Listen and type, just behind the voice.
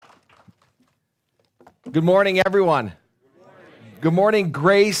Good morning, everyone. Good morning,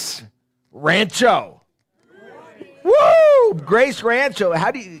 Grace Rancho. Woo! Grace Rancho.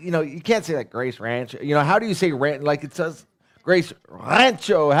 How do you can't say that, Grace Rancho. How do you say like it says Grace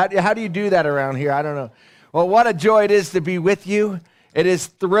Rancho? How do you do that around here? I don't know. Well, what a joy it is to be with you. It is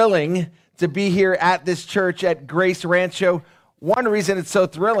thrilling to be here at this church at Grace Rancho. One reason it's so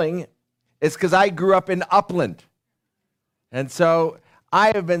thrilling is because I grew up in Upland. And so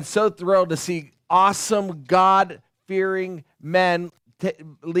I have been so thrilled to see awesome, God-fearing men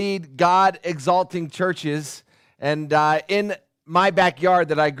lead God-exalting churches and in my backyard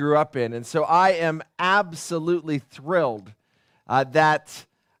that I grew up in. And so I am absolutely thrilled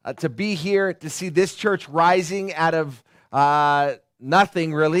to be here, to see this church rising out of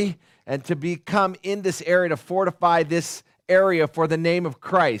nothing, really, and to come in this area to fortify this area for the name of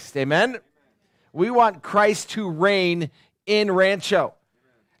Christ. Amen? We want Christ to reign in Rancho.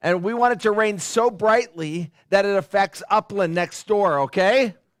 And we want it to rain so brightly that it affects Upland next door,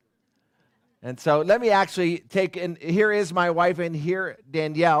 okay? And so let me actually here is my wife and here,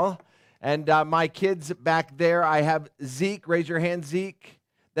 Danielle, and my kids back there. I have Zeke, raise your hand, Zeke.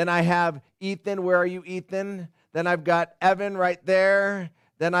 Then I have Ethan, where are you, Ethan? Then I've got Evan right there.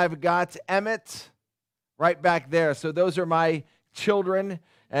 Then I've got Emmett right back there. So those are my children.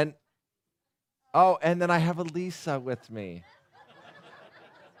 And then I have Elisa with me.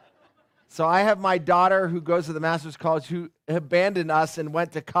 So I have my daughter who goes to the Master's College who abandoned us and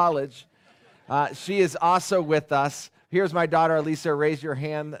went to college. She is also with us. Here's my daughter, Elisa. Raise your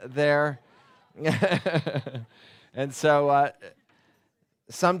hand there. And so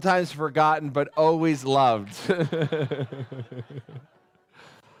sometimes forgotten, but always loved.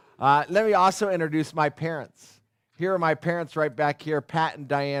 Let me also introduce my parents. Here are my parents right back here, Pat and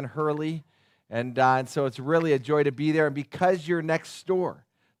Diane Hurley. And so it's really a joy to be there. And because you're next door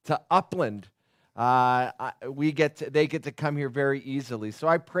to Upland, they get to come here very easily. So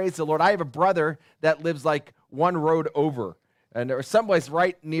I praise the Lord. I have a brother that lives like one road over, or someplace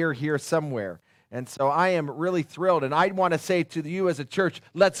right near here somewhere. And so I am really thrilled. And I want to say to you as a church,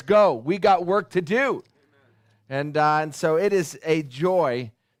 let's go. We got work to do. And so it is a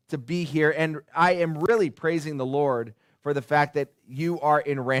joy to be here. And I am really praising the Lord for the fact that you are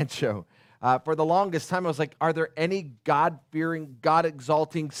in Rancho. For the longest time, I was like, are there any God-fearing,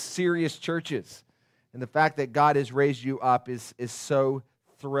 God-exalting, serious churches? And the fact that God has raised you up is so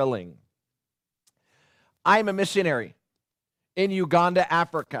thrilling. I'm a missionary in Uganda,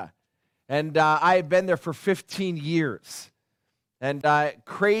 Africa. And I've been there for 15 years. And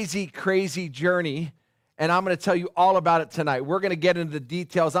crazy, crazy journey. And I'm going to tell you all about it tonight. We're going to get into the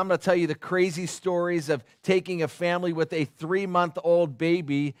details. I'm going to tell you the crazy stories of taking a family with a 3-month-old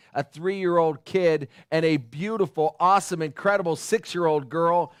baby, a 3-year-old kid, and a beautiful, awesome, incredible 6-year-old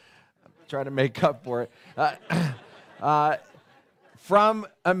girl. I'm trying to make up for it. From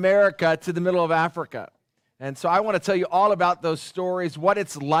America to the middle of Africa. And so I want to tell you all about those stories, what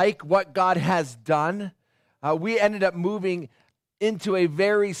it's like, what God has done. We ended up moving into a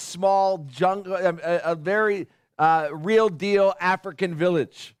very small jungle, a very real deal African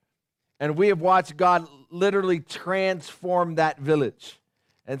village. And we have watched God literally transform that village.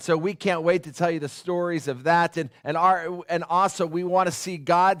 And so we can't wait to tell you the stories of that. And also we want to see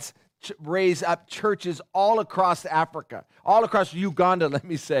God's raise up churches all across Africa, all across Uganda, let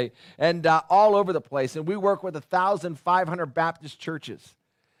me say, and all over the place. And we work with 1,500 Baptist churches.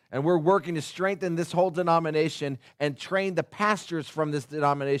 And we're working to strengthen this whole denomination and train the pastors from this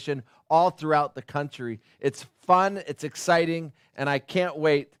denomination all throughout the country. It's fun, it's exciting, and I can't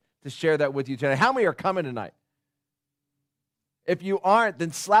wait to share that with you tonight. How many are coming tonight? If you aren't,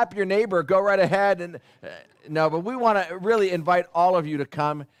 then slap your neighbor, go right ahead. But we want to really invite all of you to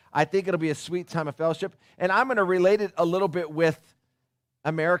come. I think it'll be a sweet time of fellowship. And I'm going to relate it a little bit with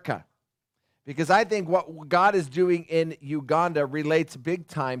America. Because I think what God is doing in Uganda relates big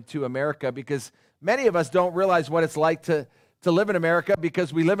time to America, because many of us don't realize what it's like to live in America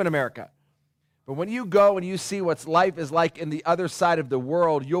because we live in America. But when you go and you see what life is like in the other side of the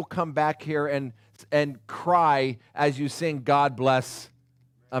world, you'll come back here and cry as you sing, God Bless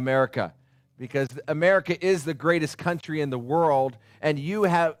America. Because America is the greatest country in the world, and you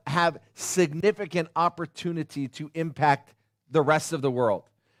have significant opportunity to impact the rest of the world.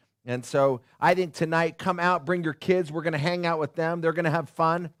 And so I think tonight, come out, bring your kids. We're going to hang out with them. They're going to have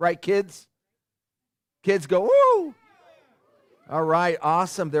fun. Right, kids? Kids go, woo! All right,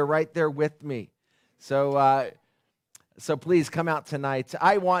 awesome. They're right there with me. So please come out tonight.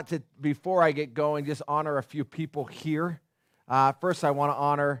 I want to, before I get going, just honor a few people here. First, I want to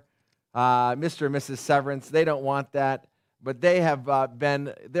honor Mr. and Mrs. Severance. They don't want that. but they have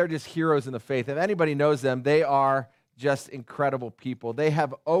they're just heroes in the faith. If anybody knows them, they are just incredible people. They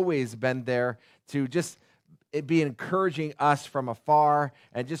have always been there to just be encouraging us from afar,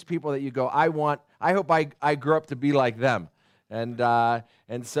 and just people that you go, I hope I grew up to be like them. And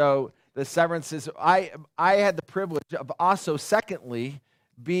so the Severances, I had the privilege of also, secondly,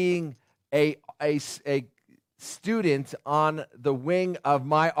 being a student on the wing of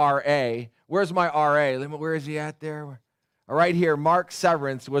my RA. Where's my RA? Where is he at there? Right here, Mark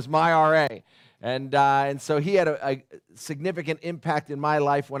Severance was my RA. And so he had a significant impact in my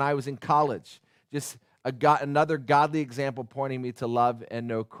life when I was in college. Just another godly example pointing me to love and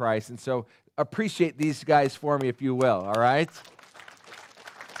know Christ. And so appreciate these guys for me, if you will, all right?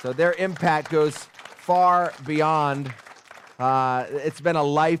 So their impact goes far beyond, it's been a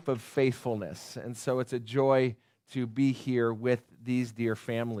life of faithfulness. And so it's a joy to be here with these dear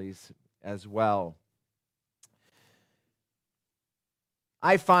families as well.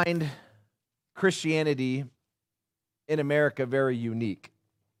 I find Christianity in America very unique,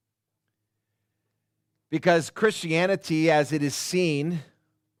 because Christianity, as it is seen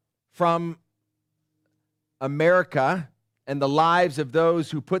from America and the lives of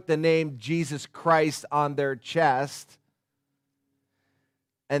those who put the name Jesus Christ on their chest,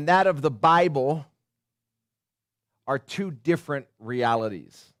 and that of the Bible, are two different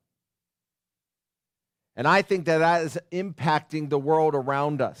realities. And I think that is impacting the world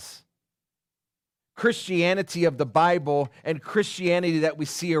around us. Christianity of the Bible and Christianity that we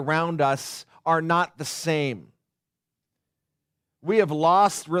see around us are not the same. We have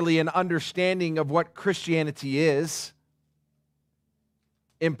lost really an understanding of what Christianity is,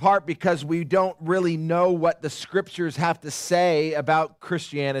 in part because we don't really know what the scriptures have to say about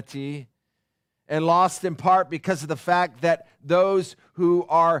Christianity, and lost in part because of the fact that those who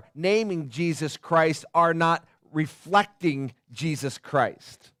are naming Jesus Christ are not reflecting Jesus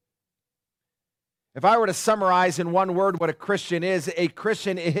Christ. If I were to summarize in one word what a Christian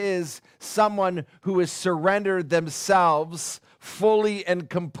is someone who has surrendered themselves fully and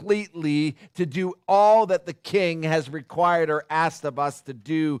completely to do all that the King has required or asked of us to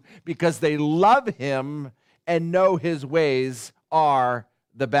do, because they love him and know his ways are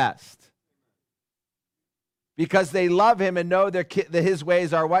the best. Because they love him and know that his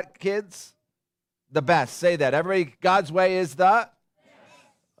ways are what, kids? The best. Say that. Everybody, God's way is the best.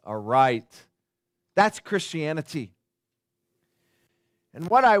 All right. That's Christianity. And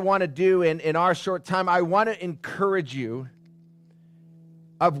what I want to do in our short time, I want to encourage you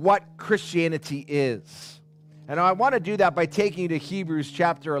of what Christianity is. And I want to do that by taking you to Hebrews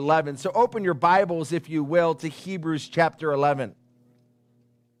chapter 11. So open your Bibles, if you will, to Hebrews chapter 11.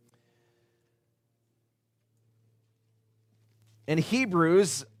 In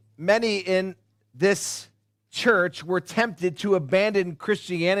Hebrews, many in this church were tempted to abandon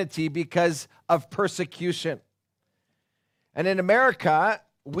Christianity because of persecution. And in America,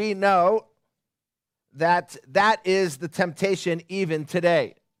 we know that that is the temptation even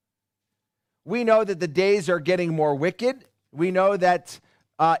today. We know that the days are getting more wicked. We know that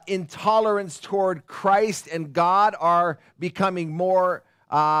intolerance toward Christ and God are becoming more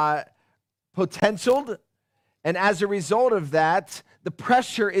potentialed. And as a result of that, the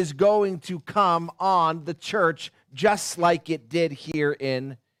pressure is going to come on the church just like it did here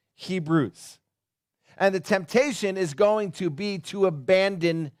in Hebrews. And the temptation is going to be to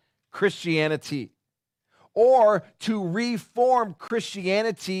abandon Christianity, or to reform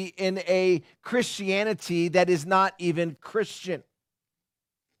Christianity in a Christianity that is not even Christian.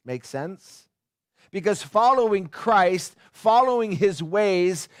 Make sense? Because following Christ, following his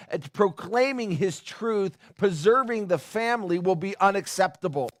ways, proclaiming his truth, preserving the family will be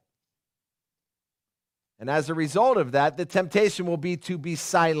unacceptable. And as a result of that, the temptation will be to be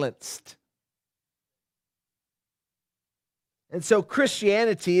silenced. And so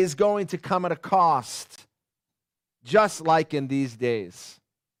Christianity is going to come at a cost, just like in these days.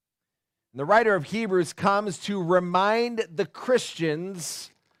 And the writer of Hebrews comes to remind the Christians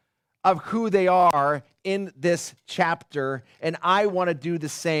of who they are in this chapter, and I want to do the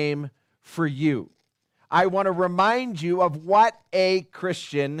same for you. I want to remind you of what a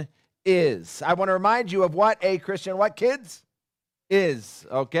Christian is. I want to remind you of what a Christian, what, kids? Is,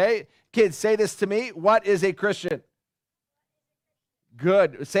 okay? Kids, say this to me. What is a Christian?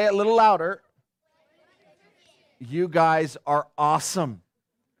 Good. Say it a little louder. You guys are awesome.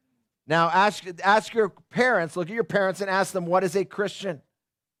 Now ask your parents, look at your parents and ask them, what is a Christian?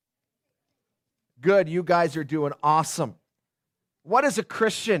 Good, you guys are doing awesome. What is a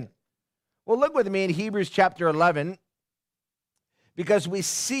Christian? Well, look with me in Hebrews chapter 11, Because we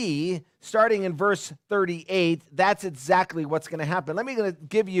see, starting in verse 38, that's exactly what's going to happen. Let me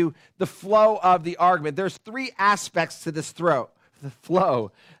give you the flow of the argument. There's three aspects to this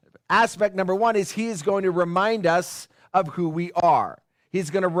flow. Aspect number one is he is going to remind us of who we are. He's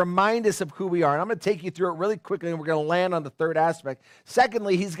going to remind us of who we are. And I'm going to take you through it really quickly, and we're going to land on the third aspect.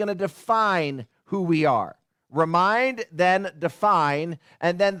 Secondly, he's going to define who we are. Remind, then define.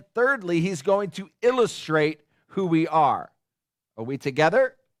 And then thirdly, he's going to illustrate who we are. Are we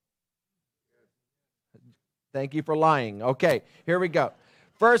together? Thank you for lying. Okay, here we go.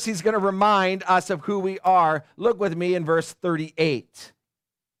 First, he's going to remind us of who we are. Look with me in verse 38.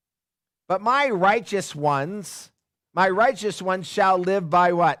 But my righteous ones shall live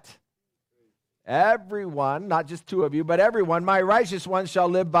by what? Everyone, not just two of you, but everyone, my righteous ones shall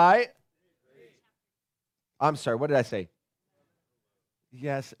live by? I'm sorry, what did I say?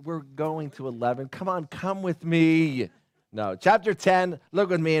 Yes, we're going to 11. Come on, come with me. No, chapter 10,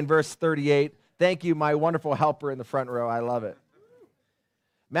 look with me in verse 38. Thank you, my wonderful helper in the front row. I love it.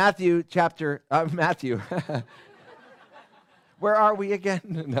 Matthew. Where are we again?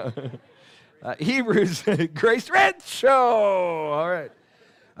 No. Hebrews, Grace Red Show. All right.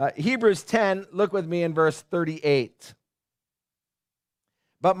 Hebrews 10, look with me in verse 38.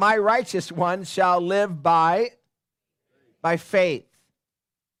 But my righteous one shall live by faith.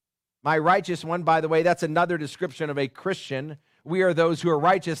 My righteous one, by the way, that's another description of a Christian. We are those who are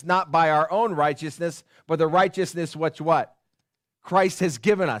righteous, not by our own righteousness, but the righteousness which what? Christ has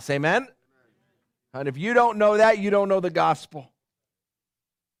given us. Amen? And if you don't know that, you don't know the gospel.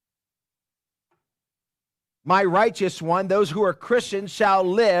 My righteous one, those who are Christians, shall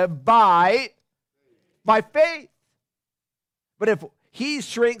live by faith. But if he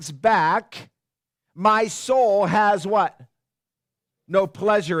shrinks back, my soul has what? No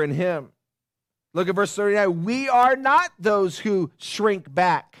pleasure in him. Look at verse 39. We are not those who shrink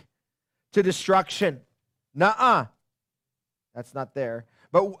back to destruction. Nuh-uh. That's not there.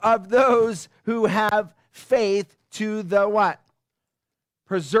 But of those who have faith to the what?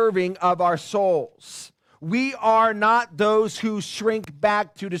 Preserving of our souls. We are not those who shrink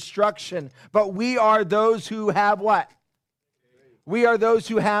back to destruction, but we are those who have what? We are those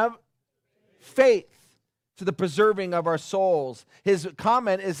who have faith to the preserving of our souls. His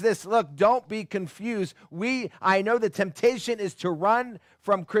comment is this: look, don't be confused. I know the temptation is to run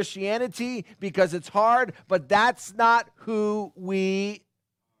from Christianity because it's hard, but that's not who we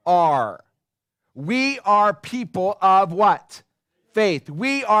are. We are people of what? Faith.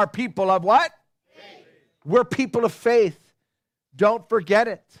 We are people of what? Faith. We're people of faith. Don't forget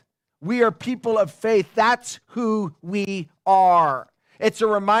it. We are people of faith. That's who we are. It's a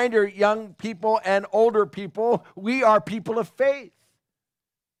reminder, young people and older people, we are people of faith.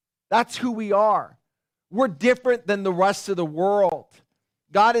 That's who we are. We're different than the rest of the world.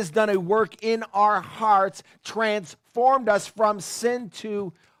 God has done a work in our hearts, transformed us from sin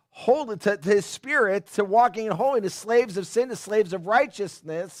to His Spirit, to walking in holiness, slaves of sin to slaves of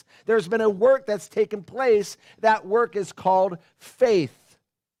righteousness. There's been a work that's taken place. That work is called faith.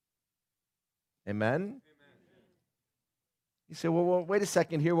 Amen? You say, well, wait a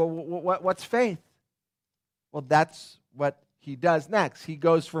second here. Well, what's faith? Well, that's what he does next. He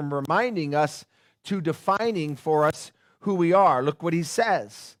goes from reminding us to defining for us who we are. Look what he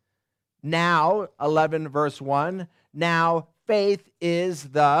says. Now, 11 verse 1, now faith is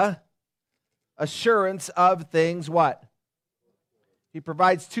the assurance of things what? He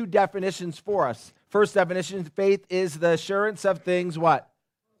provides two definitions for us. First definition, faith is the assurance of things what?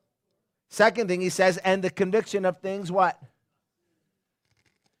 Second thing he says, and the conviction of things what?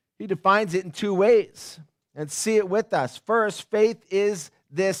 He defines it in two ways, and see it with us. First, faith is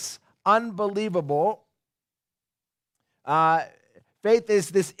this unbelievable, faith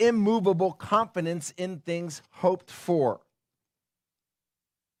is this immovable confidence in things hoped for.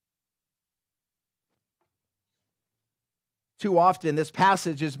 Too often, this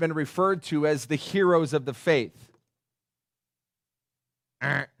passage has been referred to as the heroes of the faith.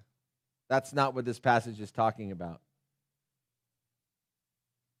 That's not what this passage is talking about.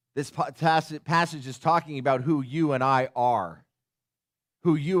 This passage is talking about who you and I are,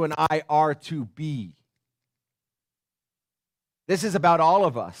 who you and I are to be. This is about all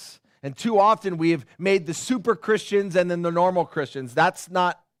of us. And too often we have made the super Christians and then the normal Christians. That's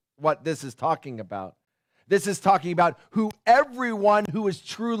not what this is talking about. This is talking about who everyone who is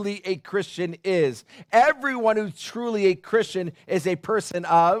truly a Christian is. Everyone who's truly a Christian is a person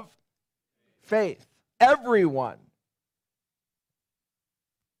of faith. Everyone.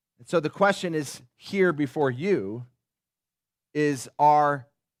 And so the question is here before you is, are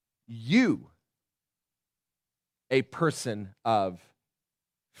you a person of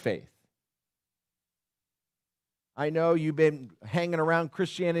faith? I know you've been hanging around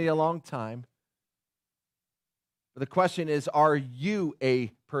Christianity a long time. But the question is, are you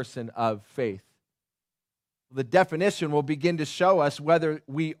a person of faith? The definition will begin to show us whether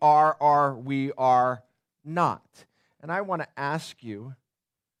we are or we are not. And I want to ask you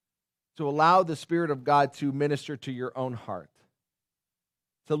to allow the Spirit of God to minister to your own heart,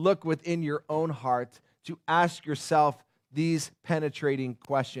 to look within your own heart, to ask yourself these penetrating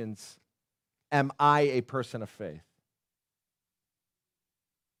questions. Am I a person of faith?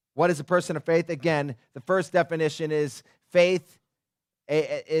 What is a person of faith? Again, the first definition is faith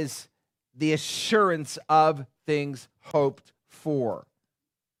is the assurance of things hoped for.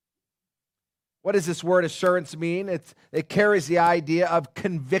 What does this word assurance mean? It carries the idea of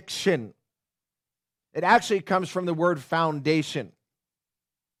conviction. It actually comes from the word foundation.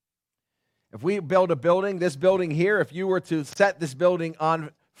 If we build a building, this building here, if you were to set this building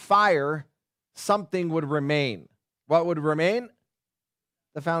on fire, something would remain. What would remain?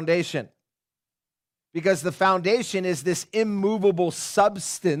 The foundation. Because the foundation is this immovable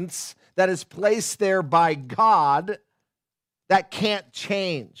substance that is placed there by God that can't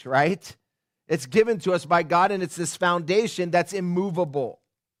change, right? It's given to us by God, and it's this foundation that's immovable.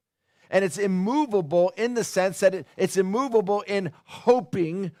 And it's immovable in the sense that it's immovable in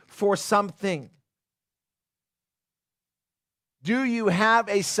hoping for something. Do you have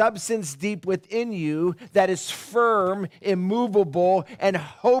a substance deep within you that is firm, immovable, and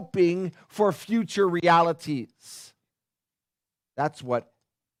hoping for future realities? That's what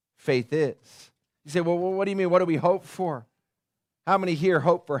faith is. You say, well, what do you mean? What do we hope for? How many here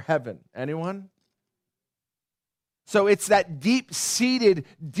hope for heaven? Anyone? So it's that deep-seated,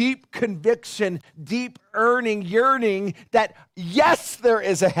 deep conviction, deep yearning that yes, there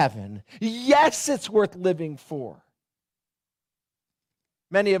is a heaven. Yes, it's worth living for.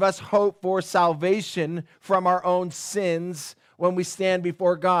 Many of us hope for salvation from our own sins when we stand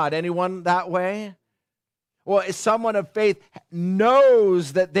before God. Anyone that way? Well, someone of faith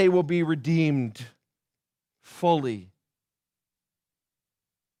knows that they will be redeemed fully.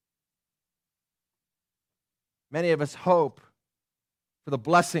 Many of us hope for the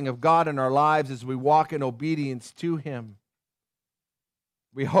blessing of God in our lives as we walk in obedience to Him.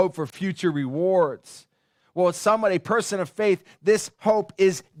 We hope for future rewards. Well, as someone, a person of faith, this hope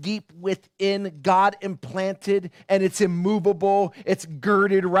is deep within, God implanted, and it's immovable, it's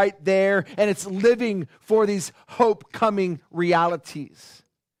girded right there, and it's living for these hope-coming realities.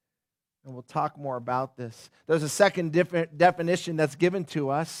 And we'll talk more about this. There's a second different definition that's given to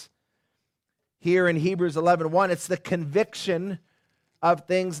us here in Hebrews 11:1. It's the conviction of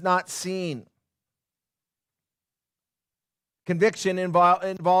things not seen. Conviction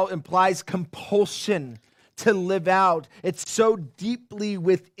implies compulsion to live out. It's so deeply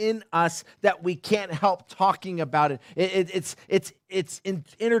within us that we can't help talking about it. It's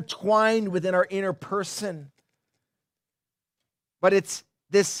intertwined within our inner person. But it's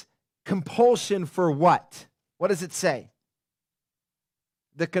this compulsion for what? What does it say?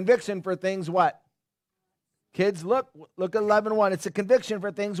 The conviction for things what? Kids, look at 11:1. It's a conviction for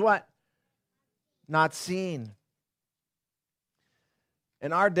things what? Not seen.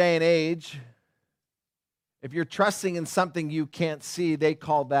 In our day and age, if you're trusting in something you can't see, they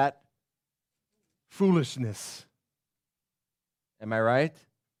call that foolishness. Am I right?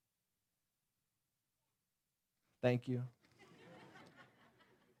 Thank you.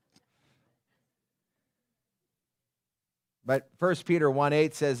 But 1 Peter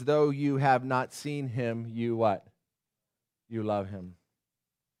 1:8 says, though you have not seen him, you what? You love him.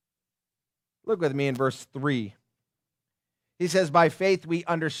 Look with me in verse 3. He says, by faith we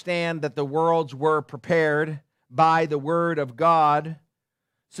understand that the worlds were prepared by the word of God,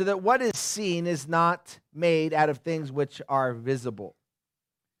 so that what is seen is not made out of things which are visible.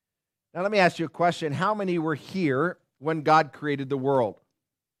 Now let me ask you a question. How many were here when God created the world?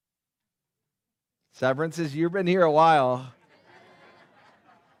 Severance says, you've been here a while.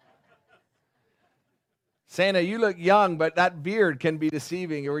 Santa, you look young, but that beard can be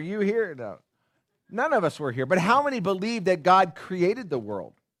deceiving. Were you here? No. None of us were here. But how many believe that God created the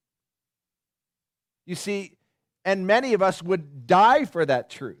world? You see, and many of us would die for that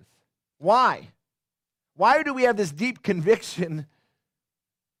truth. Why? Why do we have this deep conviction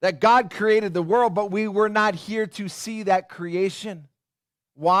that God created the world, but we were not here to see that creation?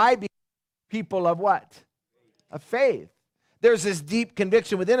 Why? Because people of what? Of faith. There's this deep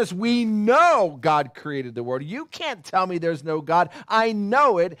conviction within us. We know God created the world. You can't tell me there's no God. I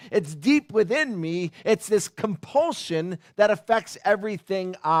know it. It's deep within me. It's this compulsion that affects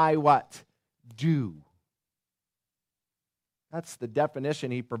everything I what? Do. That's the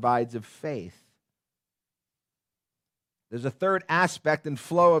definition he provides of faith. There's a third aspect and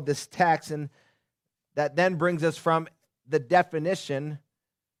flow of this text, and that then brings us from the definition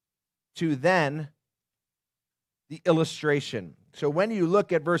to then the illustration. So when you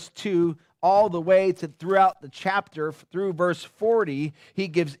look at verse 2 all the way to throughout the chapter, through verse 40, he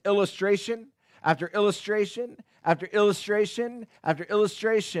gives illustration after illustration after illustration after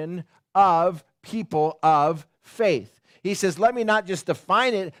illustration of people of faith. He says, let me not just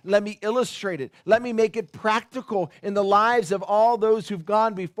define it, let me illustrate it. Let me make it practical in the lives of all those who've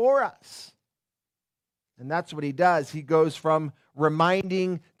gone before us. And that's what he does. He goes from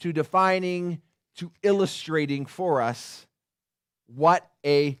reminding to defining to illustrating for us what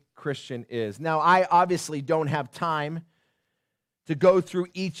a Christian is. Now, I obviously don't have time to go through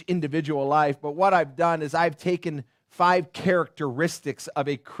each individual life, but what I've done is I've taken 5 characteristics of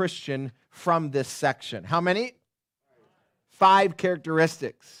a Christian from this section. How many? 5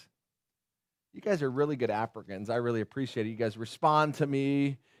 characteristics. You guys are really good Africans. I really appreciate it. You guys respond to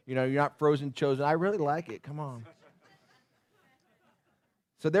me. You know, you're not frozen chosen. I really like it. Come on.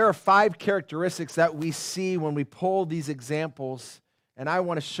 So there are 5 characteristics that we see when we pull these examples, and I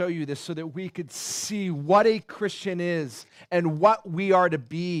want to show you this so that we could see what a Christian is and what we are to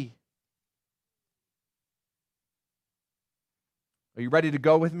be. Are you ready to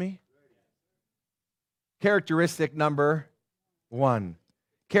go with me? Characteristic number 1.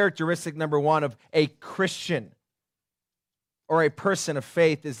 Characteristic number 1 of a Christian or a person of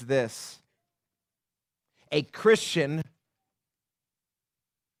faith is this. A Christian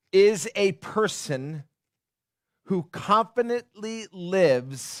is a person who confidently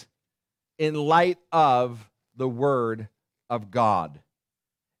lives in light of the Word of God.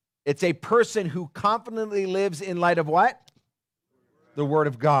 It's a person who confidently lives in light of what? The Word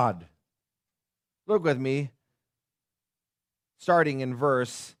of God. Look with me, starting in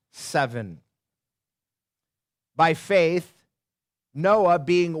verse 7. By faith, Noah,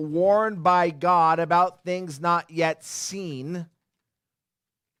 being warned by God about things not yet seen,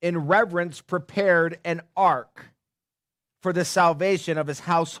 in reverence prepared an ark for the salvation of his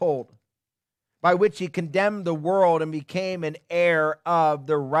household, by which he condemned the world and became an heir of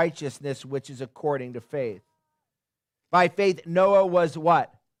the righteousness which is according to faith. By faith, Noah was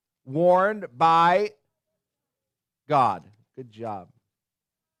what? Warned by God. Good job.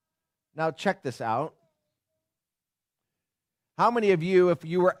 Now check this out. How many of you, if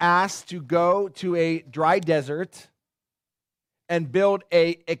you were asked to go to a dry desert and build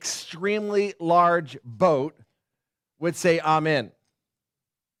an extremely large boat, would say amen?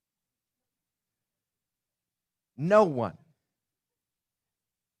 No one.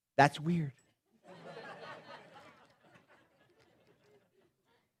 That's weird.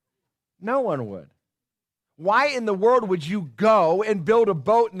 No one would. Why in the world would you go and build a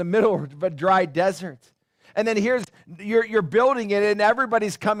boat in the middle of a dry desert? And then you're building it and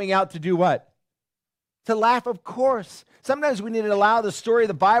everybody's coming out to do what? To laugh, of course. Sometimes we need to allow the story of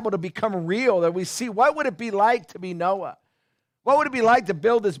the Bible to become real, that we see what would it be like to be Noah? What would it be like to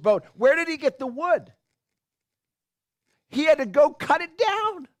build this boat? Where did he get the wood? He had to go cut it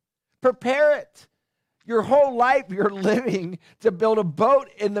down, prepare it. Your whole life you're living to build a boat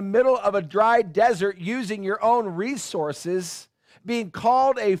in the middle of a dry desert using your own resources, being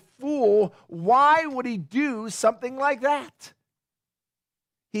called a fool. Why would he do something like that?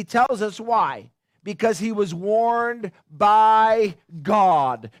 He tells us why. Because he was warned by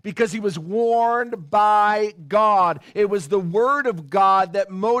God. Because he was warned by God. It was the Word of God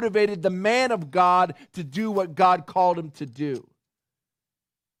that motivated the man of God to do what God called him to do.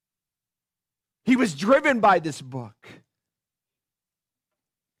 He was driven by this book.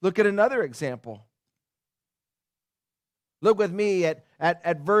 Look at another example. Look with me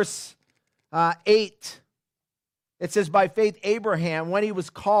at verse 8. It says, by faith Abraham, when he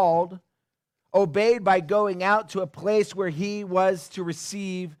was called, obeyed by going out to a place where he was to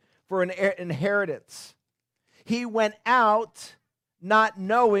receive for an inheritance. He went out not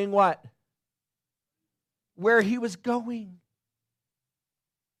knowing what? Where he was going.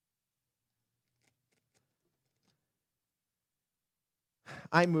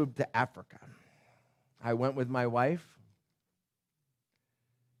 I moved to Africa. I went with my wife.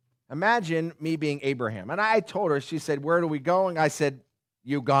 Imagine me being Abraham. And I told her, she said, where are we going? I said,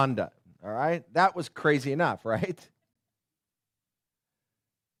 Uganda. All right? That was crazy enough, right?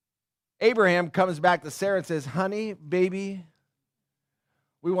 Abraham comes back to Sarah and says, honey, baby,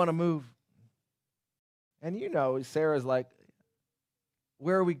 we want to move. And you know, Sarah's like,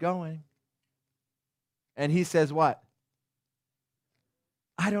 where are we going? And he says what?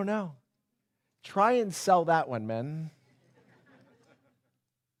 I don't know. Try and sell that one, man.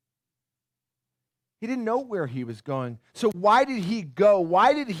 He didn't know where he was going. So why did he go?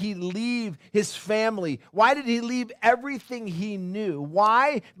 Why did he leave his family? Why did he leave everything he knew?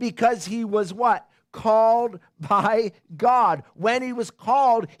 Why? Because he was what? Called by God. When he was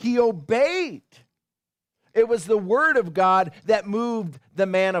called, he obeyed. It was the word of God that moved the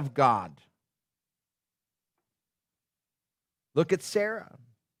man of God. Look at Sarah.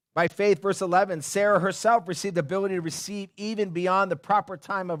 By faith, verse 11, Sarah herself received the ability to receive even beyond the proper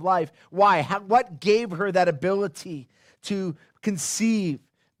time of life. Why? What gave her that ability to conceive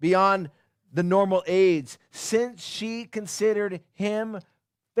beyond the normal age? Since she considered him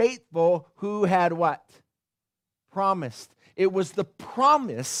faithful who had what? Promised. It was the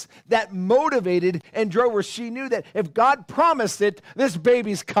promise that motivated and drove her. She knew that if God promised it, this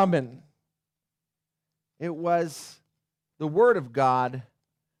baby's coming. It was the word of God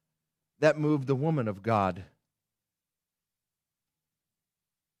that moved the woman of God.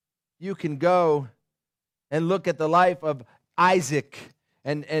 You can go and look at the life of Isaac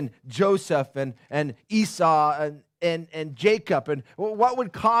and Joseph and Esau and Jacob. And what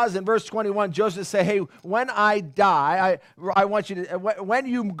would cause, in verse 21, Joseph to say, hey, when I die, I want you to, when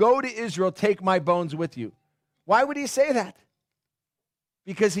you go to Israel, take my bones with you. Why would he say that?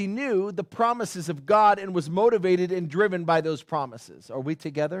 Because he knew the promises of God and was motivated and driven by those promises. Are we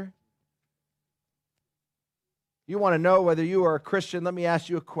together? You want to know whether you are a Christian? Let me ask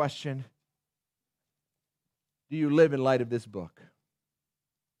you a question. Do you live in light of this book?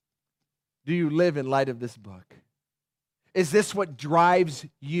 Do you live in light of this book? Is this what drives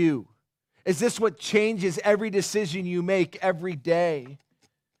you? Is this what changes every decision you make every day?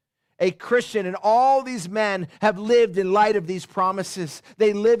 A Christian and all these men have lived in light of these promises.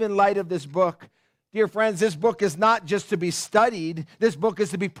 They live in light of this book. Dear friends, this book is not just to be studied. This book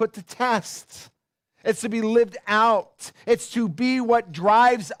is to be put to test. It's to be lived out. It's to be what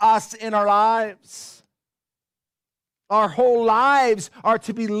drives us in our lives. Our whole lives are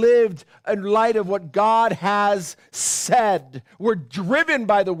to be lived in light of what God has said. We're driven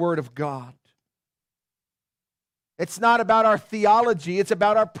by the Word of God. It's not about our theology, it's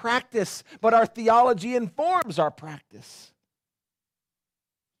about our practice. But our theology informs our practice.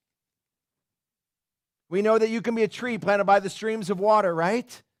 We know that you can be a tree planted by the streams of water,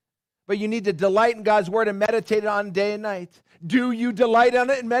 right? But you need to delight in God's word and meditate on it day and night. Do you delight on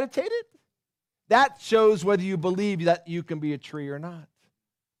it and meditate it? That shows whether you believe that you can be a tree or not.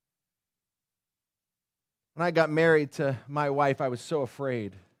 When I got married to my wife, I was so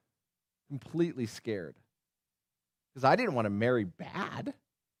afraid, completely scared, because I didn't want to marry bad.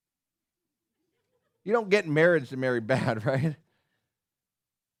 You don't get married to marry bad, right?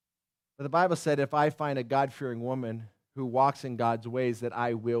 But the Bible said, if I find a God-fearing woman who walks in God's ways, that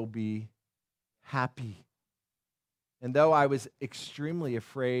I will be happy. And though I was extremely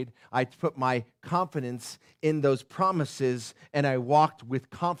afraid, I put my confidence in those promises, and I walked with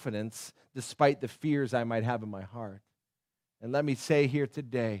confidence despite the fears I might have in my heart. And let me say here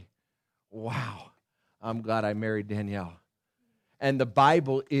today, wow, I'm glad I married Danielle. And the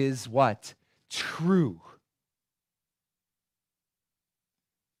Bible is what? True.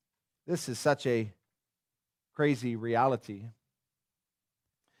 This is such a crazy reality.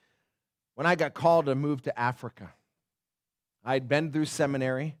 When I got called to move to Africa, I'd been through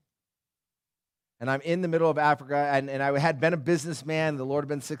seminary, and I'm in the middle of Africa, and I had been a businessman. The Lord had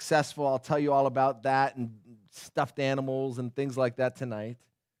been successful. I'll tell you all about that and stuffed animals and things like that tonight.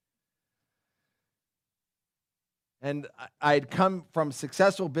 And I'd come from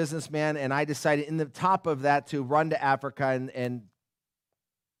successful businessman, and I decided in the top of that to run to Africa and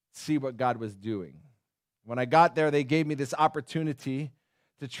see what God was doing. When I got there, they gave me this opportunity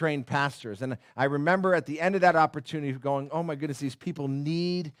to train pastors. And I remember at the end of that opportunity going, oh my goodness, these people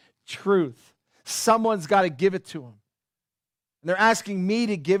need truth. Someone's got to give it to them. And they're asking me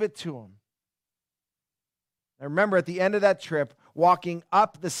to give it to them. I remember at the end of that trip, walking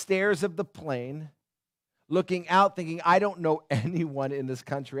up the stairs of the plane, looking out, thinking, I don't know anyone in this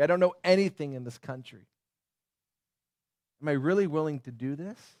country. I don't know anything in this country. Am I really willing to do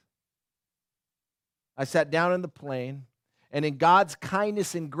this? I sat down in the plane, and in God's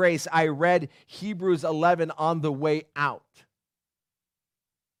kindness and grace, I read Hebrews 11 on the way out.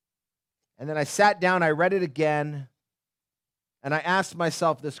 And then I sat down, I read it again, and I asked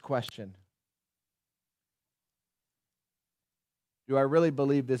myself this question. Do I really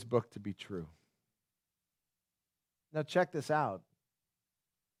believe this book to be true? Now check this out.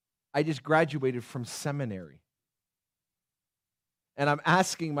 I just graduated from seminary. And I'm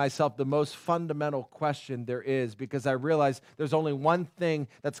asking myself the most fundamental question there is, because I realize there's only one thing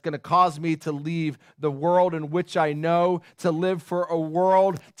that's going to cause me to leave the world in which I know to live for a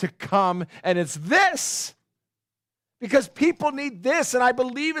world to come, and it's this. Because people need this, and I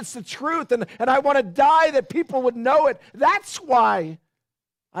believe it's the truth, and I want to die that people would know it. That's why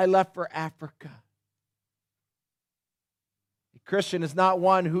I left for Africa. A Christian is not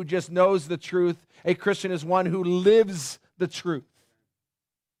one who just knows the truth. A Christian is one who lives the truth.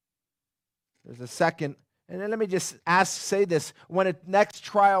 There's a second, and then let me just say this. When a next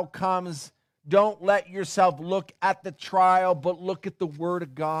trial comes, don't let yourself look at the trial, but look at the Word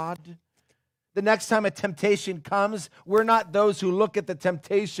of God. The next time a temptation comes, we're not those who look at the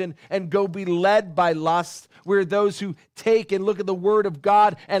temptation and go be led by lust. We're those who take and look at the Word of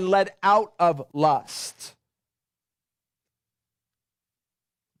God and led out of lust.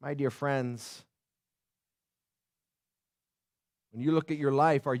 My dear friends, when you look at your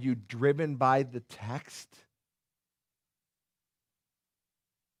life, are you driven by the text?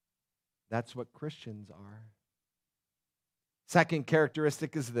 That's what Christians are. Second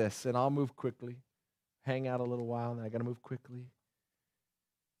characteristic is this, and I'll move quickly. Hang out a little while, and I got to move quickly.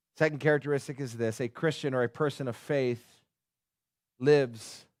 Second characteristic is this: a Christian or a person of faith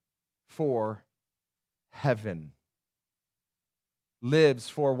lives for heaven. Lives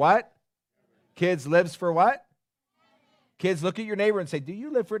for what? Kids, lives for what? Kids, look at your neighbor and say, do you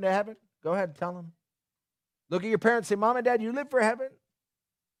live for heaven? Go ahead and tell them. Look at your parents and say, Mom and Dad, you live for heaven?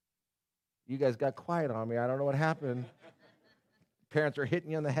 You guys got quiet on me. I don't know what happened. Parents are hitting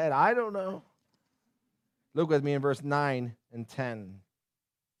you on the head. I don't know. Look with me in verse 9 and 10.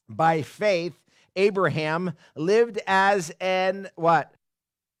 By faith, Abraham lived as an what?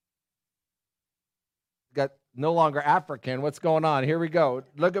 Got no longer African. What's going on? Here we go.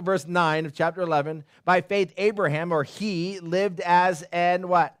 Look at verse 9 of chapter 11. By faith, Abraham, or he, lived as an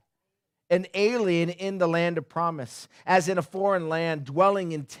what? An alien in the land of promise, as in a foreign land,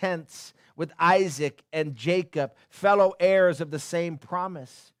 dwelling in tents with Isaac and Jacob, fellow heirs of the same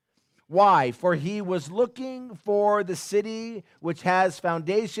promise. Why? For he was looking for the city which has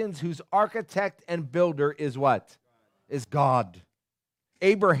foundations, whose architect and builder is what? Is God.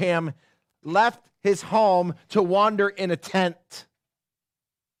 Abraham left his home to wander in a tent.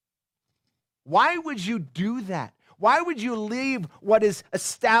 Why would you do that? Why would you leave what is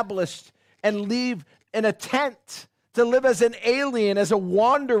established and leave in a tent to live as an alien, as a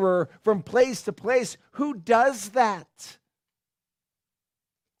wanderer from place to place? Who does that?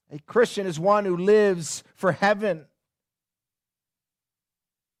 A Christian is one who lives for heaven.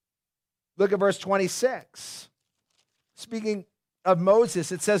 Look at verse 26. Speaking of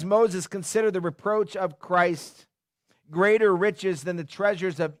Moses, it says, Moses considered the reproach of Christ greater riches than the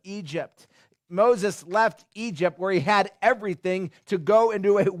treasures of Egypt. Moses left Egypt, where he had everything, to go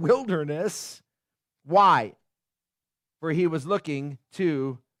into a wilderness. Why? For he was looking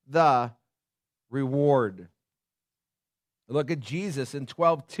to the reward. Look at Jesus in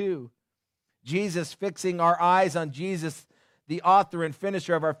 12:2. Jesus, fixing our eyes on Jesus, the author and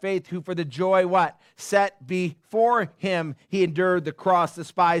finisher of our faith, who for the joy, what? Set before him, he endured the cross,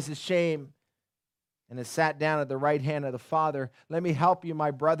 despised his shame, and has sat down at the right hand of the Father. Let me help you,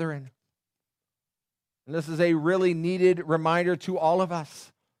 my brethren. And this is a really needed reminder to all of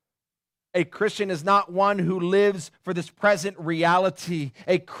us. A Christian is not one who lives for this present reality.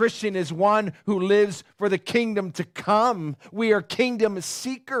 A Christian is one who lives for the kingdom to come. We are kingdom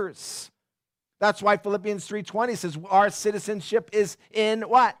seekers. That's why Philippians 3:20 says our citizenship is in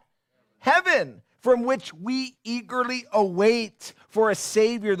what? Heaven, from which we eagerly await for a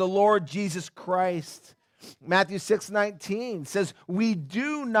Savior, the Lord Jesus Christ. Matthew 6:19 says, we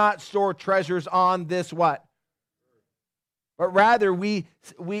do not store treasures on this what? But rather we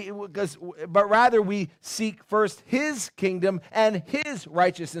seek first his kingdom and his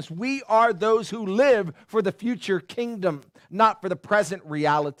righteousness. We are those who live for the future kingdom, not for the present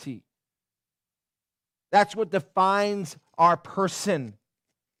reality. That's what defines our person.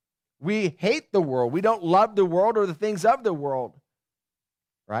 We hate the world. We don't love the world or the things of the world,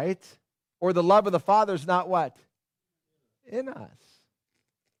 right? Or the love of the Father is not what? In us.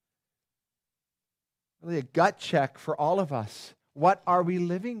 Really a gut check for all of us. What are we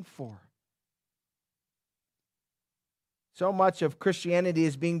living for? So much of Christianity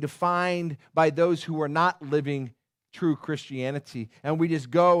is being defined by those who are not living true Christianity. And we just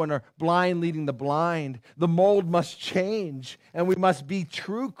go and are blind leading the blind. The mold must change, and we must be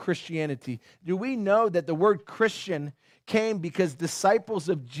true Christianity. Do we know that the word Christian came because disciples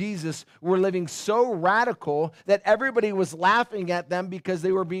of Jesus were living so radical that everybody was laughing at them because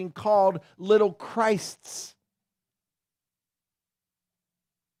they were being called little Christs?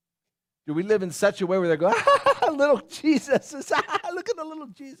 Do we live in such a way where they go, little Jesus, look at the little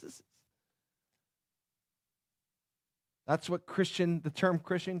Jesus? That's what the term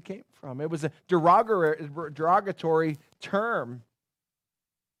Christian came from. It was a derogatory term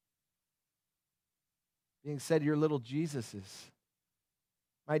being said, you're little Jesuses.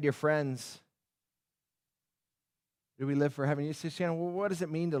 My dear friends, do we live for heaven? You say, Shannon, well, what does it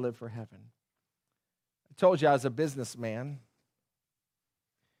mean to live for heaven? I told you I was a businessman.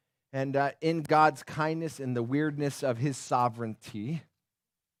 And in God's kindness and the weirdness of his sovereignty,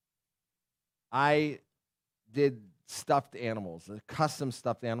 I did stuffed animals, custom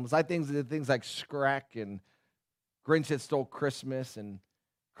stuffed animals. I did things like Shrek and Grinch That Stole Christmas and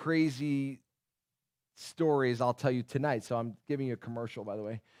crazy stories I'll tell you tonight. So I'm giving you a commercial, by the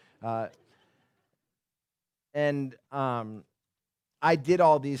way. I did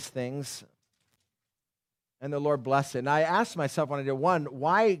all these things, and the Lord blessed it. And I asked myself when I did, one,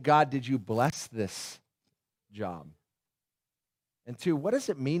 why, God, did you bless this job? And two, what does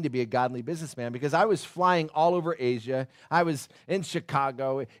it mean to be a godly businessman? Because I was flying all over Asia. I was in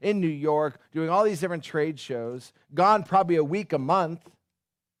Chicago, in New York, doing all these different trade shows, gone probably a week, a month,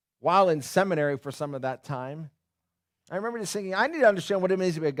 while in seminary for some of that time. I remember just thinking, I need to understand what it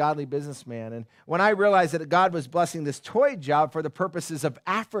means to be a godly businessman. And when I realized that God was blessing this toy job for the purposes of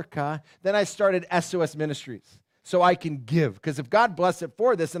Africa, then I started SOS Ministries so I can give. Because if God blessed it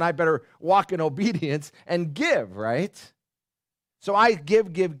for this, then I better walk in obedience and give, right? So I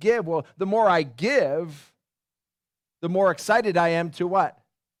give. Well, the more I give, the more excited I am to what?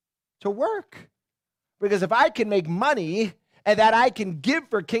 To work. Because if I can make money and that I can give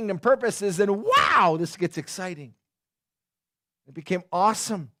for kingdom purposes, then wow, this gets exciting. It became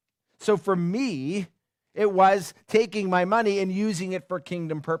awesome. So for me, it was taking my money and using it for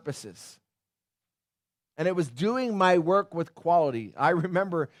kingdom purposes. And it was doing my work with quality. I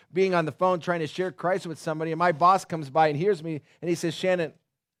remember being on the phone trying to share Christ with somebody, and my boss comes by and hears me, and he says, Shannon,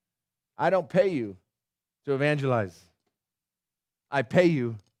 I don't pay you to evangelize. I pay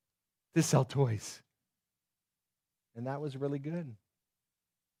you to sell toys. And that was really good.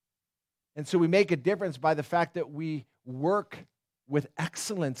 And so we make a difference by the fact that we work with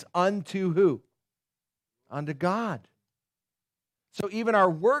excellence unto who? Unto God. So even our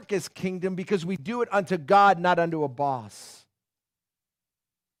work is kingdom because we do it unto God, not unto a boss.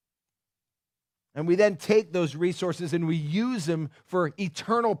 And we then take those resources and we use them for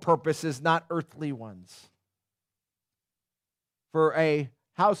eternal purposes, not earthly ones. For a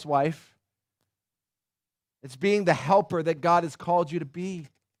housewife, it's being the helper that God has called you to be.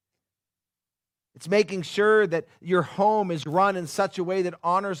 It's making sure that your home is run in such a way that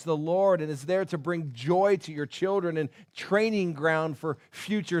honors the Lord and is there to bring joy to your children and training ground for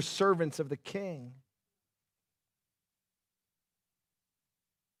future servants of the King.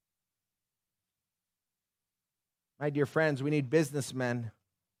 My dear friends, we need businessmen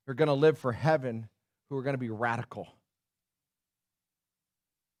who are going to live for heaven, who are going to be radical.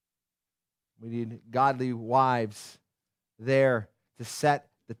 We need godly wives there to set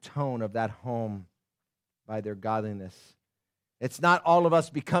the tone of that home by their godliness. It's not all of us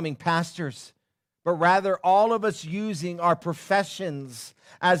becoming pastors, but rather all of us using our professions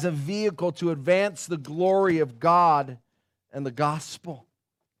as a vehicle to advance the glory of God and the gospel.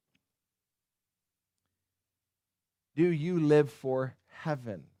 Do you live for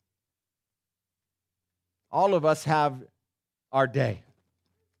heaven? All of us have our day.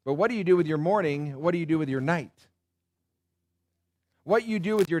 But what do you do with your morning? What do you do with your night? What you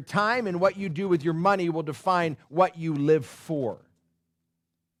do with your time and what you do with your money will define what you live for.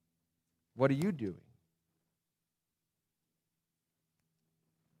 What are you doing?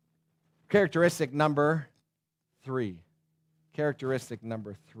 Characteristic number 3. Characteristic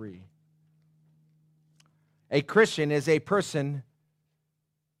number 3. A Christian is a person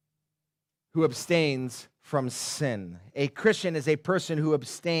who abstains from sin. A Christian is a person who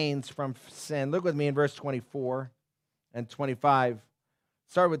abstains from sin. Look with me in verse 24 and 25.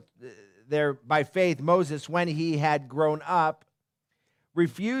 Start with there. By faith, Moses, when he had grown up,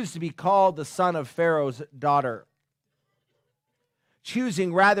 refused to be called the son of Pharaoh's daughter,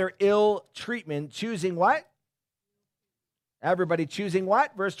 choosing rather ill treatment. Choosing what? Everybody choosing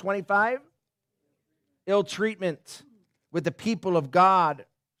what? Verse 25. Ill treatment with the people of God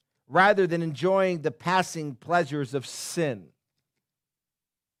rather than enjoying the passing pleasures of sin.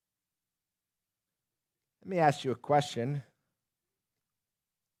 Let me ask you a question.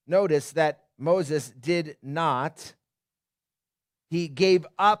 Notice that Moses did not. He gave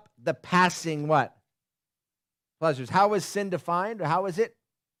up the passing what? Pleasures. How is sin defined? Or how is it?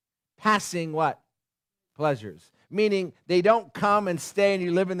 Passing what? Pleasures. Meaning they don't come and stay and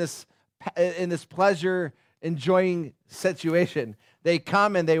you live in this pleasure enjoying situation. They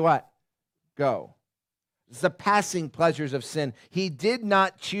come and they what? Go. It's the passing pleasures of sin. He did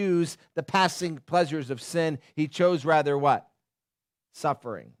not choose the passing pleasures of sin. He chose rather what?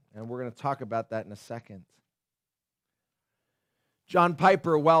 Suffering. And we're going to talk about that in a second. John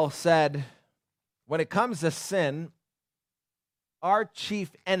Piper well said, when it comes to sin, our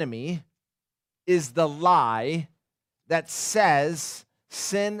chief enemy is the lie that says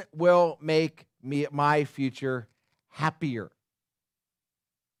sin will make my future happier.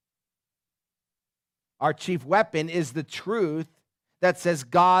 Our chief weapon is the truth that says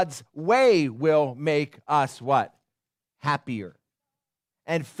God's way will make us what? Happier.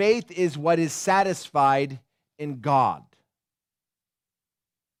 And faith is what is satisfied in God.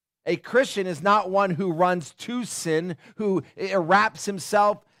 A Christian is not one who runs to sin, who wraps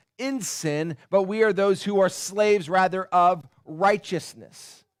himself in sin, but we are those who are slaves rather of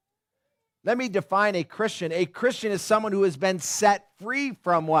righteousness. Let me define a Christian. A Christian is someone who has been set free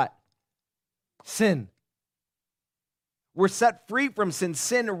from what? Sin. We're set free from sin.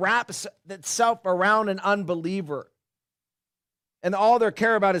 Sin wraps itself around an unbeliever, and all they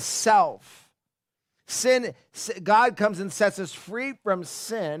care about is self. God comes and sets us free from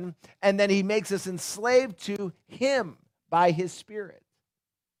sin, and then he makes us enslaved to him by his Spirit.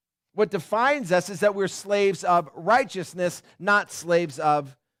 What defines us is that we're slaves of righteousness, not slaves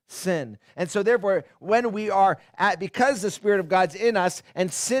of sin. And so therefore, when we are because the Spirit of God's in us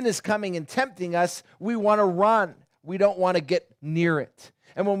and sin is coming and tempting us, we want to run. We don't want to get near it.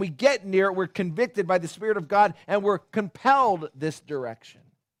 And when we get near it, we're convicted by the Spirit of God and we're compelled this direction.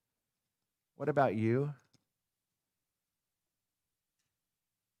 What about you?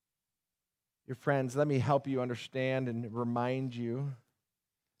 Your friends, let me help you understand and remind you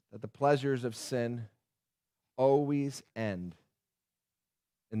that the pleasures of sin always end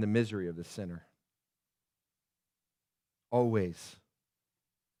in the misery of the sinner. Always.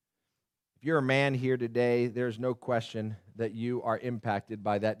 If you're a man here today, there's no question that you are impacted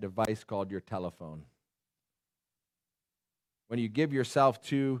by that device called your telephone. When you give yourself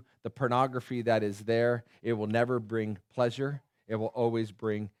to the pornography that is there, it will never bring pleasure. It will always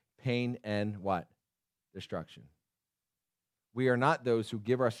bring pain and what? Destruction. We are not those who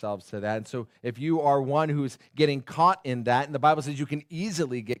give ourselves to that. And so if you are one who's getting caught in that, and the Bible says you can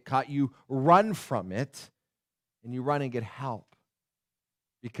easily get caught, you run from it, and you run and get help.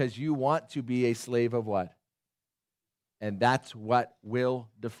 Because you want to be a slave of what? And that's what will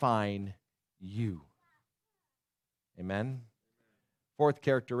define you. Amen? Fourth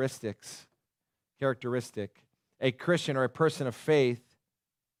characteristic, a Christian or a person of faith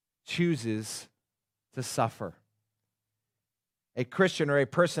chooses to suffer. A Christian or a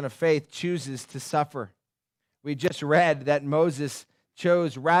person of faith chooses to suffer. We just read that Moses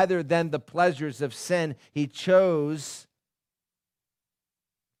chose, rather than the pleasures of sin, he chose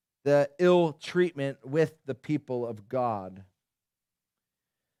the ill treatment with the people of God.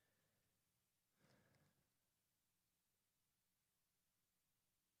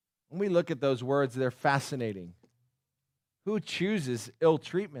 When we look at those words, they're fascinating. Who chooses ill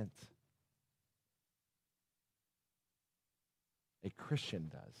treatment? A Christian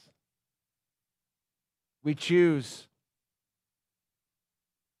does. We choose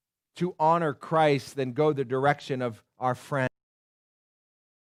to honor Christ than go the direction of our friend.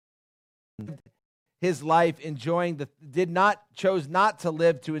 His life chose not to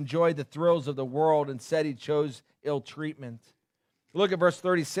live to enjoy the thrills of the world. Instead, he chose ill treatment. Look at verse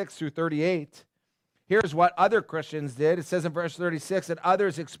 36 through 38. Here's what other Christians did. It says in verse 36 that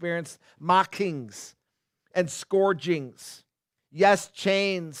others experienced mockings and scourgings. Yes,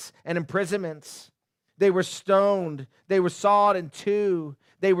 chains and imprisonments. They were stoned. They were sawed in two.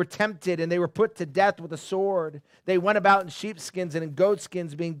 They were tempted and they were put to death with a sword. They went about in sheepskins and in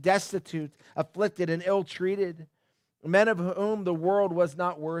goatskins, being destitute, afflicted, and ill-treated, men of whom the world was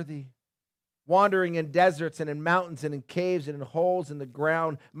not worthy, wandering in deserts and in mountains and in caves and in holes in the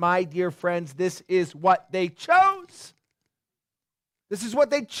ground. My dear friends, this is what they chose. This is what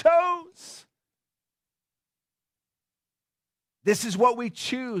they chose. This is what we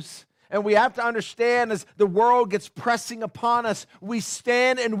choose. And we have to understand, as the world gets pressing upon us, we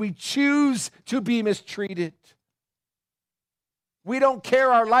stand and we choose to be mistreated. We don't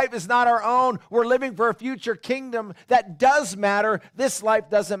care. Our life is not our own. We're living for a future kingdom that does matter. This life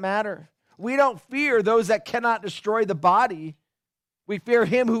doesn't matter. We don't fear those that cannot destroy the body. We fear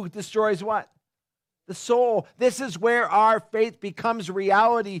him who destroys what? The soul. This is where our faith becomes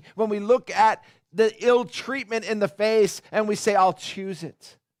reality, when we look at the ill treatment in the face and we say, I'll choose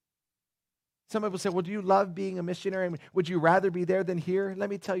it. Some people say, well, do you love being a missionary? Would you rather be there than here? Let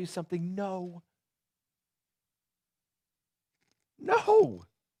me tell you something. No. No.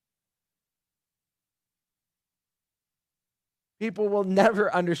 People will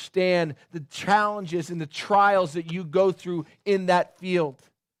never understand the challenges and the trials that you go through in that field.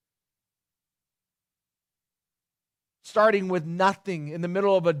 Starting with nothing in the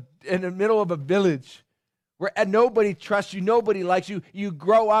middle of a village where nobody trusts you, nobody likes you. You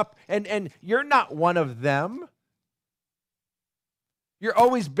grow up and you're not one of them. You're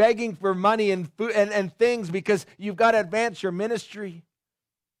always begging for money and food and things because you've got to advance your ministry.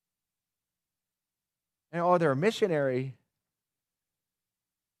 And oh, they're a missionary.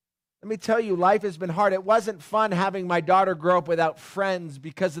 Let me tell you, life has been hard. It wasn't fun having my daughter grow up without friends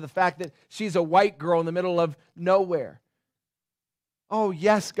because of the fact that she's a white girl in the middle of nowhere. Oh,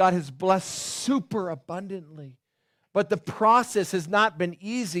 yes, God has blessed super abundantly. But the process has not been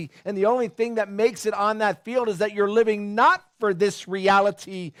easy. And the only thing that makes it on that field is that you're living not for this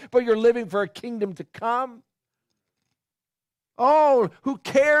reality, but you're living for a kingdom to come. Oh, who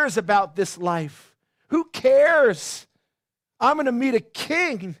cares about this life? Who cares? I'm going to meet a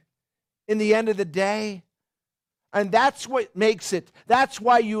king in the end of the day. And that's what makes it. That's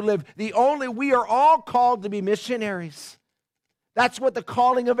why you live. We are all called to be missionaries. That's what the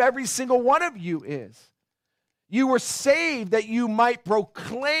calling of every single one of you is. You were saved that you might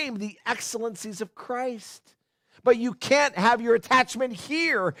proclaim the excellencies of Christ. But you can't have your attachment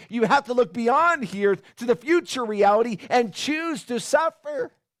here. You have to look beyond here to the future reality and choose to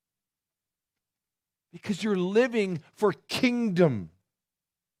suffer. Because you're living for kingdom.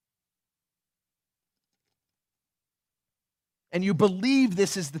 And you believe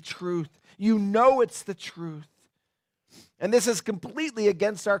this is the truth. You know it's the truth. And this is completely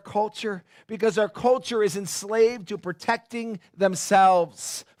against our culture because our culture is enslaved to protecting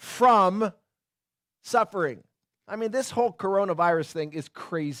themselves from suffering. I mean, this whole coronavirus thing is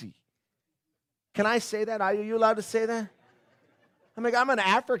crazy. Can I say that? Are you allowed to say that? I'm like, I'm an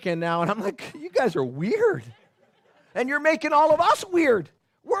African now, and I'm like, you guys are weird. And you're making all of us weird.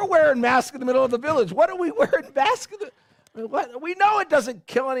 We're wearing masks in the middle of the village. What are we wearing masks? What? We know it doesn't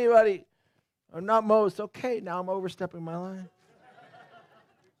kill anybody. Or not most. Okay, now I'm overstepping my line.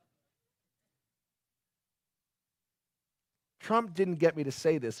 Trump didn't get me to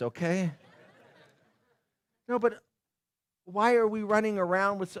say this, okay? No, but why are we running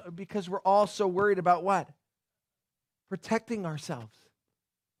around with... Because we're all so worried about what? Protecting ourselves.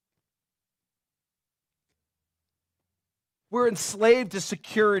 We're enslaved to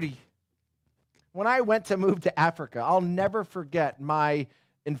security. When I went to move to Africa, I'll never forget my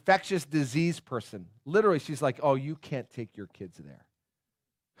infectious disease person. Literally, she's like, oh, you can't take your kids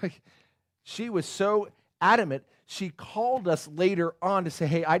there. She was so adamant. She called us later on to say,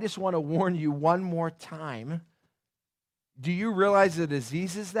 hey, I just want to warn you one more time. Do you realize the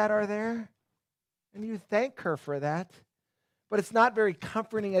diseases that are there? And you thank her for that. But it's not very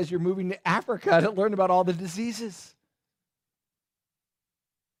comforting as you're moving to Africa to learn about all the diseases.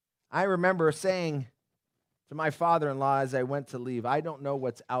 I remember saying to my father-in-law as I went to leave, I don't know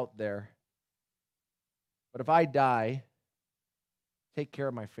what's out there, but if I die, take care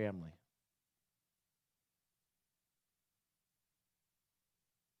of my family.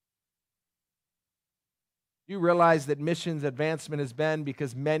 You realize that missions advancement has been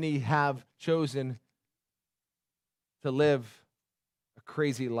because many have chosen to live a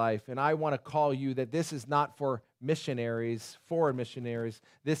crazy life. And I want to call you that this is not for missionaries, foreign missionaries.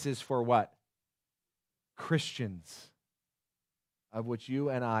 This is for what? Christians, of which you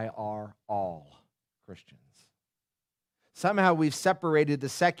and I are all Christians. Somehow we've separated the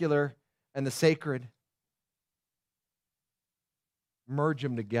secular and the sacred, merge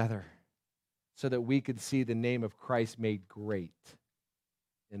them together so that we could see the name of Christ made great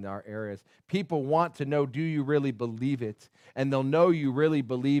in our areas. People want to know, do you really believe it? And they'll know you really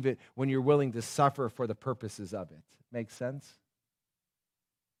believe it when you're willing to suffer for the purposes of it. Make sense?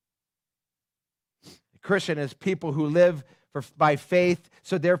 Christian is people who live by faith,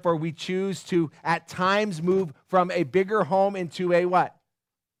 so therefore we choose to at times move from a bigger home into a what?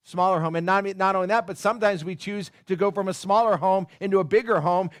 Smaller home. And not only that, but sometimes we choose to go from a smaller home into a bigger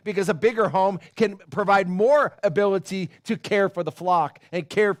home because a bigger home can provide more ability to care for the flock and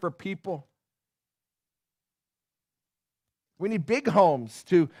care for people. We need big homes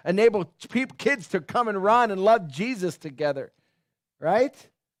to enable kids to come and run and love Jesus together, right?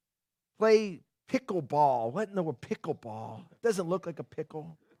 Play pickleball. What in the world? Pickleball. It doesn't look like a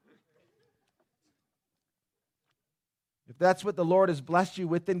pickle. If that's what the Lord has blessed you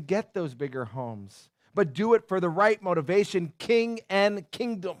with, then get those bigger homes. But do it for the right motivation, king and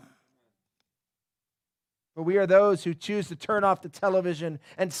kingdom. But we are those who choose to turn off the television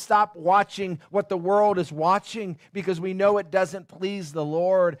and stop watching what the world is watching because we know it doesn't please the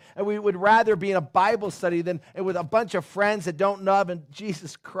Lord. And we would rather be in a Bible study than with a bunch of friends that don't love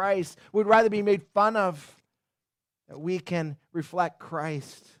Jesus Christ. We'd rather be made fun of that we can reflect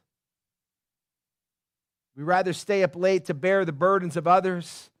Christ. We'd rather stay up late to bear the burdens of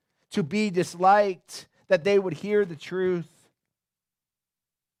others, to be disliked, that they would hear the truth.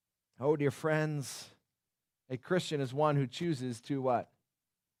 Oh, dear friends, a Christian is one who chooses to what?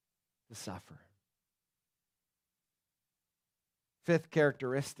 To suffer. Fifth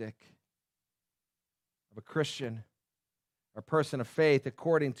characteristic of a Christian or person of faith,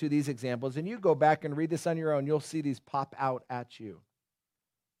 according to these examples, and you go back and read this on your own, you'll see these pop out at you.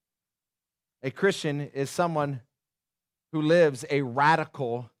 A Christian is someone who lives a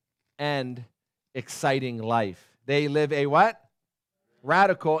radical and exciting life. They live a what?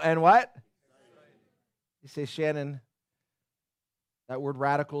 Radical and what? You say, Shannon, that word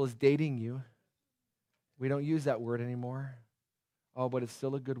radical is dating you. We don't use that word anymore. Oh, but it's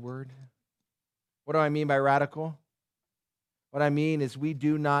still a good word. What do I mean by radical? What I mean is we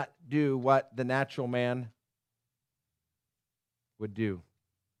do not do what the natural man would do.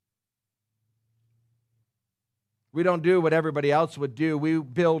 We don't do what everybody else would do. We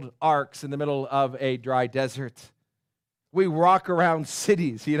build arks in the middle of a dry desert. We walk around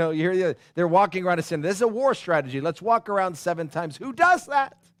cities. You know, you hear they're walking around a city. This is a war strategy. Let's walk around 7 times. Who does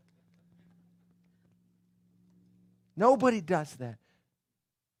that? Nobody does that.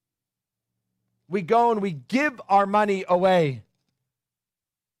 We go and we give our money away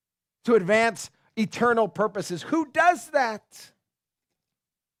to advance eternal purposes. Who does that?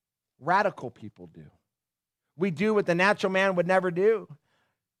 Radical people do. We do what the natural man would never do,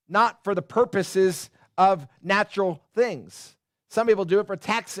 not for the purposes of natural things. Some people do it for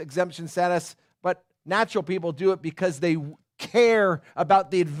tax exemption status, but natural people do it because they care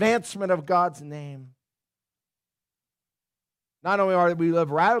about the advancement of God's name. Not only are we live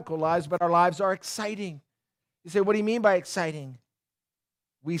radical lives, but our lives are exciting. You say, what do you mean by exciting?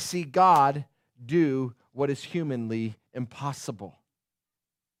 We see God do what is humanly impossible.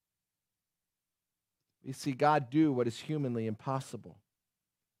 We see God do what is humanly impossible.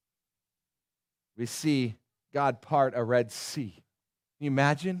 We see God part a Red Sea. Can you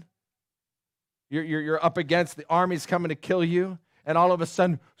imagine? You're up against the armies coming to kill you, and all of a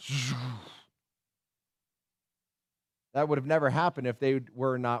sudden, that would have never happened if they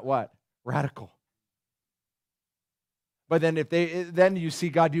were not what? Radical. But then you see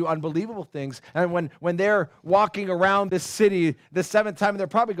God do unbelievable things. And when they're walking around this city the 7th time, they're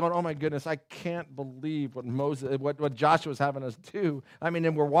probably going, oh my goodness, I can't believe what Joshua's having us do. I mean,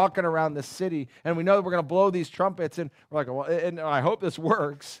 and we're walking around this city, and we know that we're going to blow these trumpets, and we're like, well, and I hope this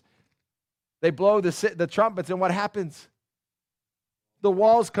works. They blow the trumpets, and what happens? The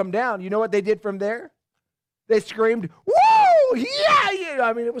walls come down. You know what they did from there? They screamed, woo, yeah.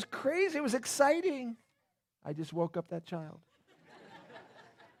 I mean, it was crazy. It was exciting. I just woke up that child.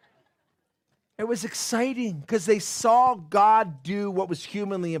 It was exciting because they saw God do what was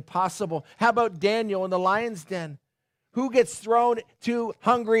humanly impossible. How about Daniel in the lion's den? Who gets thrown to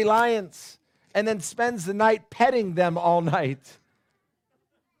hungry lions and then spends the night petting them all night?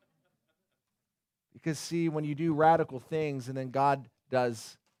 Because, see, when you do radical things and then God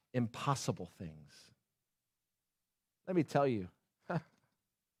does impossible things, let me tell you,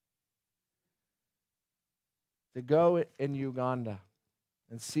 to go in Uganda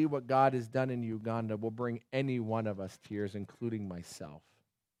and see what God has done in Uganda will bring any one of us tears, including myself.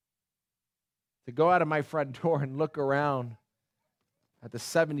 To go out of my front door and look around at the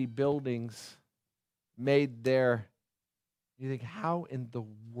 70 buildings made there, you think, how in the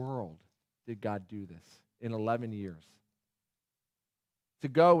world did God do this in 11 years? To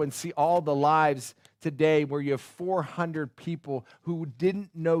go and see all the lives today where you have 400 people who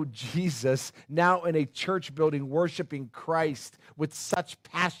didn't know Jesus now in a church building worshiping Christ with such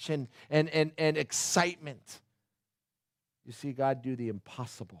passion and excitement. You see God do the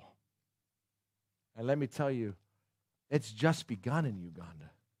impossible. And let me tell you, it's just begun in Uganda.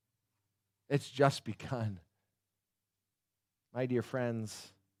 It's just begun. My dear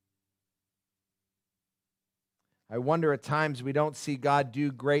friends, I wonder at times we don't see God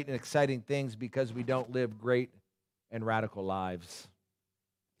do great and exciting things because we don't live great and radical lives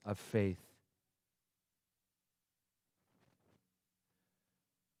of faith.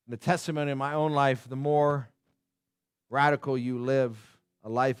 The testimony in my own life, the more radical you live a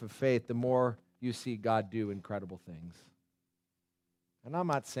life of faith, the more you see God do incredible things. And I'm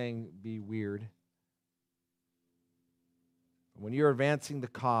not saying be weird. When you're advancing the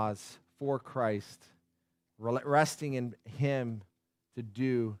cause for Christ, resting in him to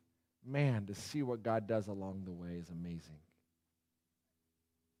do, man, to see what God does along the way is amazing.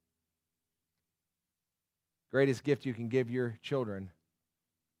 Greatest gift you can give your children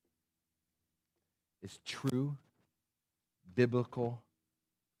is true biblical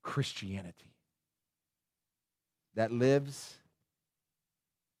Christianity that lives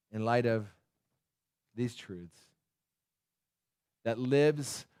in light of these truths, that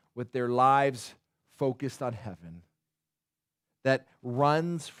lives with their lives focused on heaven, that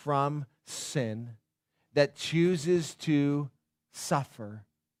runs from sin, that chooses to suffer,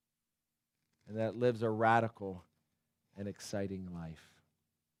 and that lives a radical and exciting life.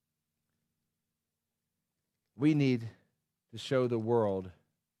 We need to show the world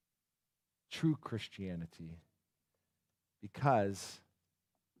true Christianity because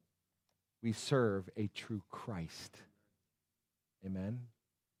we serve a true Christ. Amen.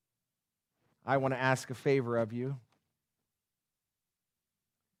 I want to ask a favor of you.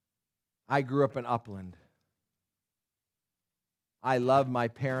 I grew up in Upland. I love my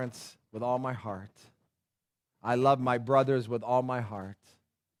parents with all my heart. I love my brothers with all my heart.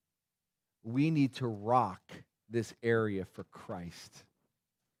 We need to rock this area for Christ.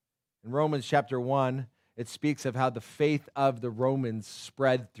 In Romans chapter 1, it speaks of how the faith of the Romans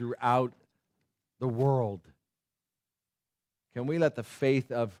spread throughout the world. Can we let the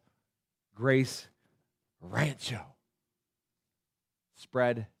faith of Grace Rancho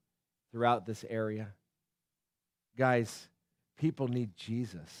spread throughout this area? Guys, people need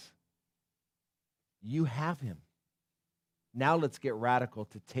Jesus. You have him. Now let's get radical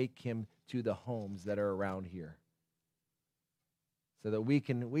to take him to the homes that are around here. So that we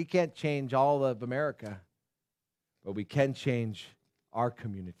can't change all of America, but we can change our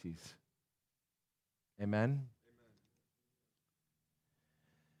communities. Amen?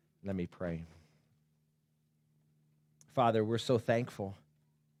 Let me pray. Father, we're so thankful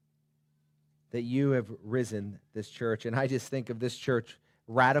that you have risen this church. And I just think of this church,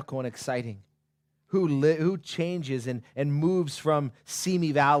 radical and exciting, who changes and moves from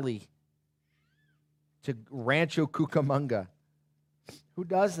Simi Valley to Rancho Cucamonga. Who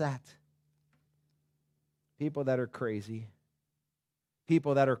does that? People that are crazy,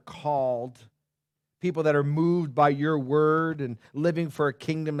 people that are called, people that are moved by your word and living for a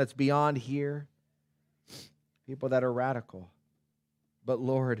kingdom that's beyond here, people that are radical. But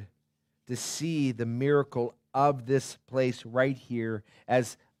Lord, to see the miracle of this place right here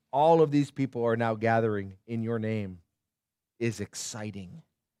as all of these people are now gathering in your name is exciting.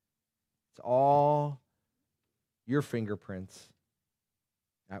 It's all your fingerprints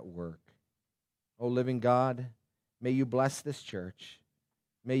at work. Oh, living God, may you bless this church.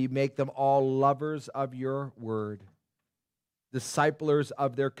 May you make them all lovers of your word, disciplers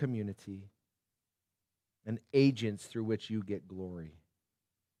of their community, and agents through which you get glory.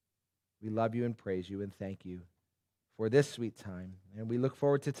 We love you and praise you and thank you for this sweet time. And we look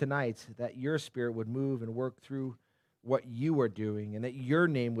forward to tonight that your Spirit would move and work through what you are doing and that your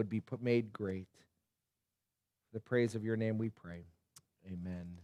name would be made great. For the praise of your name we pray. Amen.